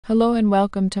Hello and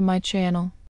welcome to my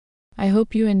channel. I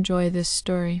hope you enjoy this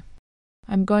story.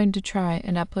 I'm going to try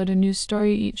and upload a new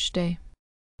story each day.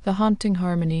 The Haunting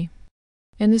Harmony.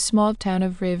 In the small town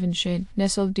of Ravenshade,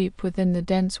 nestled deep within the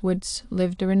dense woods,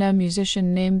 lived a renowned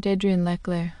musician named Adrien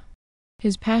Leclerc.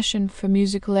 His passion for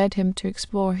music led him to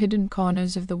explore hidden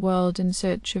corners of the world in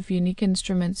search of unique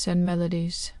instruments and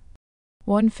melodies.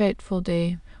 One fateful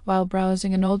day, while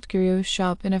browsing an old curio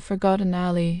shop in a forgotten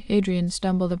alley, Adrien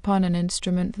stumbled upon an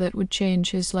instrument that would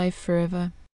change his life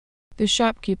forever. The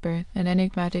shopkeeper, an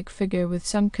enigmatic figure with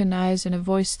sunken eyes and a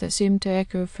voice that seemed to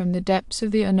echo from the depths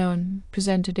of the unknown,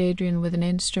 presented Adrien with an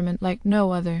instrument like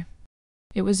no other.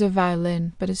 It was a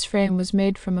violin, but its frame was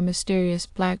made from a mysterious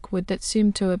black wood that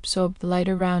seemed to absorb the light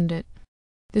around it.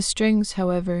 The strings,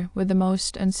 however, were the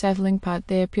most unsettling part.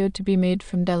 They appeared to be made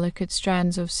from delicate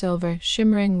strands of silver,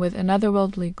 shimmering with an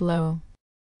otherworldly glow.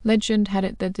 Legend had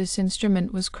it that this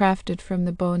instrument was crafted from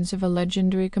the bones of a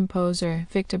legendary composer,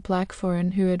 Victor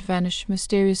Blackthorn, who had vanished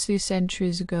mysteriously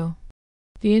centuries ago.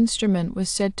 The instrument was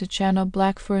said to channel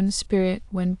Blackthorn's spirit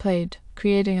when played,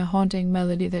 creating a haunting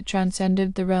melody that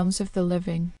transcended the realms of the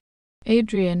living.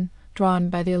 Adrien, drawn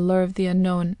by the allure of the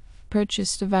unknown,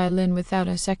 purchased the violin without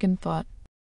a second thought.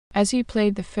 As he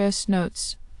played the first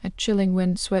notes, a chilling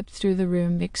wind swept through the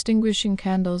room, extinguishing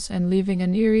candles and leaving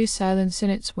an eerie silence in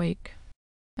its wake.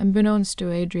 Unbeknownst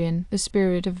to Adrien, the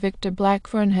spirit of Victor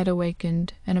Blackthorn had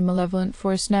awakened, and a malevolent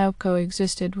force now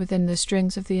coexisted within the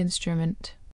strings of the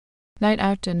instrument. Night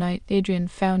after night, Adrien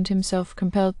found himself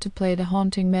compelled to play the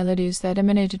haunting melodies that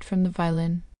emanated from the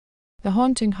violin. The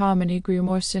haunting harmony grew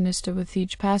more sinister with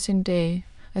each passing day,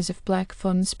 as if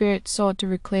Blackthorn's spirit sought to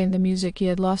reclaim the music he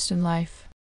had lost in life.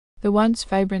 The once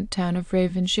vibrant town of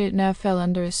Ravenshade now fell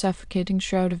under a suffocating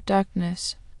shroud of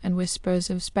darkness, and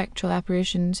whispers of spectral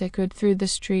apparitions echoed through the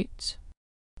streets.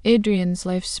 Adrien's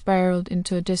life spiraled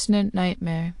into a dissonant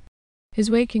nightmare. His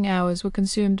waking hours were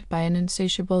consumed by an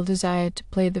insatiable desire to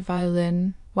play the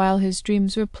violin, while his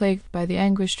dreams were plagued by the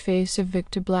anguished face of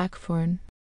Victor Blackthorn.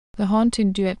 The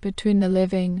haunting duet between the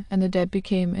living and the dead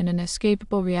became an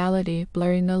inescapable reality,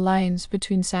 blurring the lines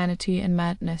between sanity and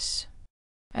madness.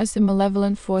 As the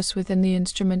malevolent force within the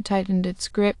instrument tightened its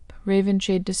grip,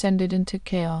 Ravenshade descended into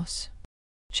chaos.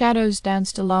 Shadows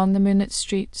danced along the moonlit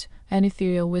streets, and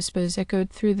ethereal whispers echoed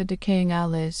through the decaying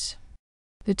alleys.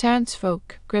 The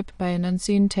townsfolk, gripped by an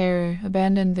unseen terror,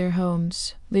 abandoned their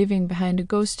homes, leaving behind a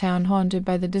ghost town haunted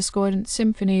by the discordant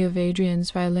symphony of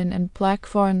Adrien's violin and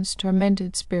Blackthorn's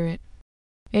tormented spirit.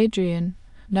 Adrien,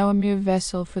 now a mere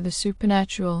vessel for the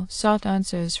supernatural, sought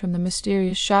answers from the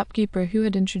mysterious shopkeeper who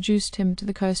had introduced him to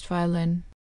the cursed violin.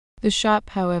 The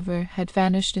shop, however, had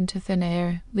vanished into thin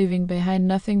air, leaving behind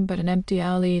nothing but an empty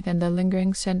alley and the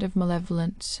lingering scent of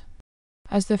malevolence.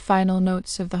 As the final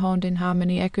notes of the haunting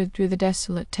harmony echoed through the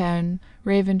desolate town,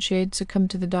 Ravenshade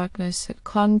succumbed to the darkness that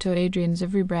clung to Adrien's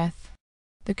every breath.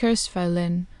 The cursed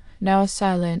violin, now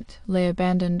silent, lay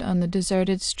abandoned on the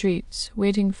deserted streets,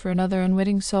 waiting for another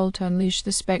unwitting soul to unleash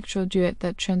the spectral duet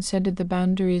that transcended the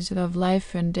boundaries of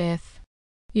life and death.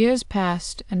 Years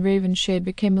passed, and Ravenshade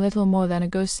became little more than a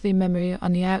ghostly memory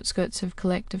on the outskirts of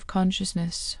collective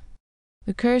consciousness.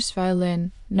 The cursed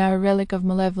violin, now a relic of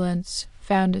malevolence,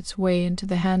 found its way into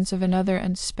the hands of another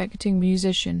unsuspecting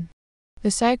musician. The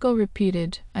cycle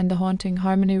repeated, and the haunting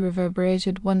harmony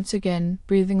reverberated once again,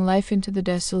 breathing life into the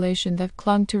desolation that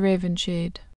clung to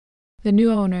Ravenshade. The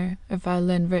new owner, a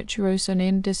violin virtuoso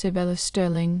named Isabella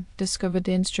Sterling, discovered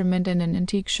the instrument in an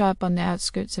antique shop on the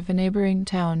outskirts of a neighboring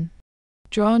town.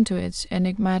 Drawn to its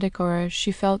enigmatic aura,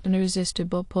 she felt an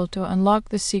irresistible pull to unlock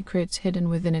the secrets hidden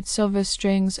within its silver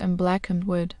strings and blackened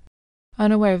wood.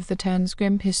 Unaware of the town's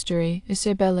grim history,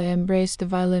 Isabella embraced the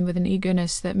violin with an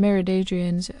eagerness that mirrored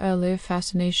Adrien's earlier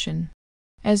fascination.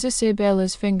 As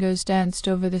Isabella's fingers danced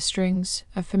over the strings,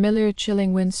 a familiar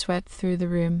chilling wind swept through the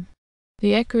room.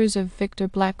 The echoes of Victor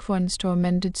Blackthorn's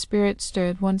tormented spirit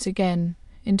stirred once again,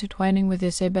 intertwining with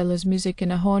Isabella's music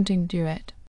in a haunting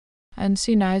duet.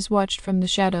 Unseen eyes watched from the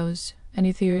shadows, and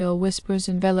ethereal whispers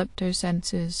enveloped her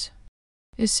senses.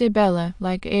 Isabella,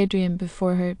 like Adrien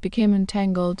before her, became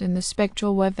entangled in the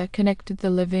spectral web that connected the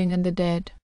living and the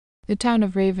dead. The town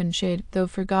of Ravenshade, though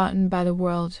forgotten by the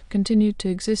world, continued to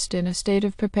exist in a state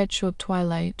of perpetual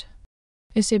twilight.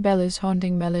 Isabella's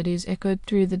haunting melodies echoed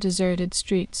through the deserted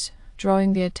streets,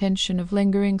 drawing the attention of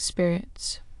lingering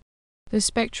spirits. The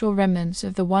spectral remnants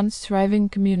of the once thriving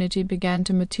community began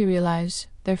to materialize,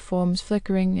 their forms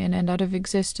flickering in and out of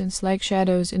existence like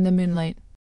shadows in the moonlight.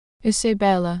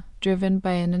 Isabella, driven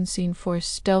by an unseen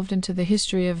force, delved into the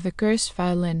history of the cursed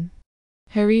violin.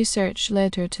 Her research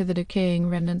led her to the decaying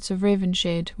remnants of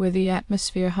Ravenshade, where the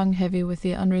atmosphere hung heavy with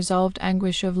the unresolved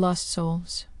anguish of lost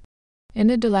souls. In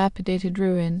the dilapidated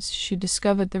ruins, she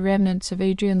discovered the remnants of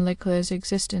Adrian Leclerc's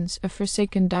existence, a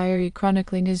forsaken diary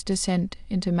chronicling his descent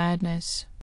into madness.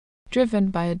 Driven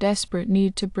by a desperate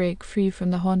need to break free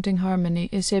from the haunting harmony,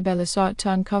 Isabella sought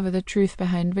to uncover the truth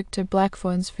behind Victor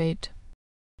Blackthorn's fate.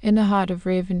 In the heart of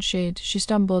Ravenshade, she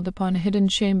stumbled upon a hidden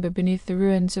chamber beneath the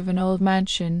ruins of an old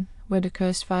mansion, where the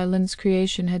cursed violin's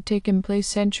creation had taken place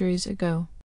centuries ago.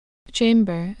 The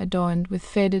chamber, adorned with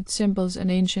faded symbols and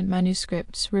ancient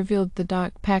manuscripts, revealed the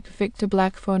dark pact Victor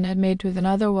Blackthorn had made with an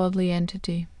otherworldly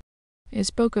entity. It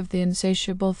spoke of the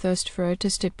insatiable thirst for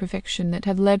artistic perfection that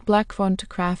had led Blackthorn to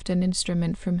craft an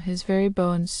instrument from his very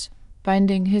bones,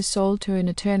 binding his soul to an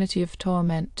eternity of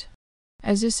torment.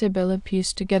 As Isabella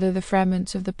pieced together the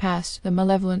fragments of the past, the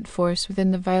malevolent force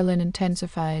within the violin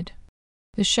intensified.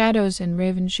 The shadows in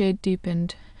Ravenshade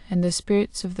deepened, and the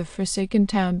spirits of the forsaken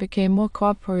town became more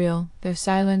corporeal, their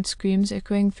silent screams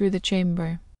echoing through the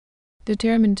chamber.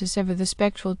 Determined to sever the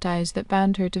spectral ties that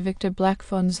bound her to Victor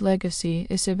Blackthorn's legacy,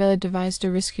 Isabella devised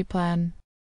a risky plan.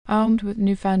 Armed with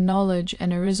newfound knowledge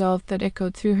and a resolve that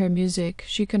echoed through her music,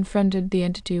 she confronted the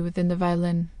entity within the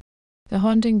violin. The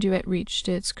haunting duet reached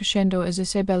its crescendo as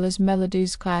Isabella's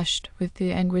melodies clashed with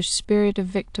the anguished spirit of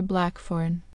Victor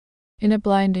Blackthorn. In a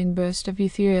blinding burst of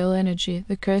ethereal energy,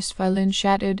 the cursed violin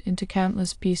shattered into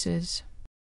countless pieces.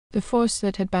 The force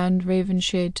that had bound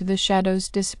Ravenshade to the shadows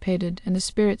dissipated, and the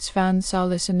spirits found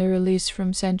solace in the release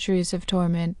from centuries of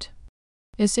torment.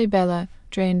 Isabella,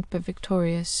 drained but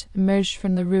victorious, emerged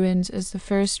from the ruins as the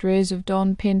first rays of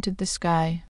dawn painted the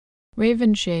sky.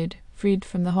 Ravenshade, freed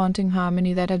from the haunting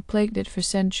harmony that had plagued it for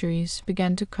centuries,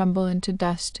 began to crumble into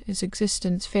dust, its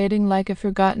existence fading like a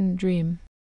forgotten dream.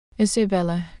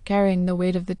 Isabella, carrying the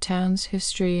weight of the town's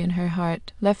history in her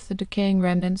heart, left the decaying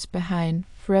remnants behind,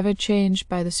 forever changed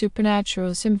by the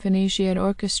supernatural symphony she had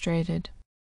orchestrated.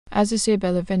 As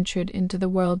Isabella ventured into the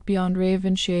world beyond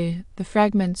Ravenshade, the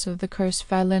fragments of the cursed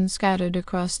violin scattered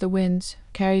across the winds,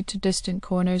 carried to distant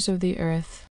corners of the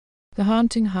earth. The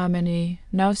haunting harmony,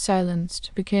 now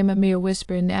silenced, became a mere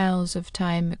whisper in the annals of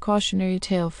time, a cautionary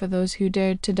tale for those who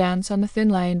dared to dance on the thin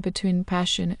line between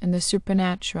passion and the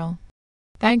supernatural.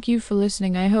 Thank you for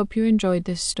listening. I hope you enjoyed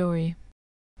this story.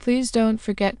 Please don't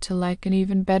forget to like, and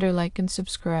even better, like and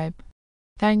subscribe.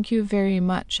 Thank you very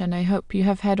much, and I hope you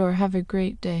have had a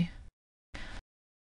great day.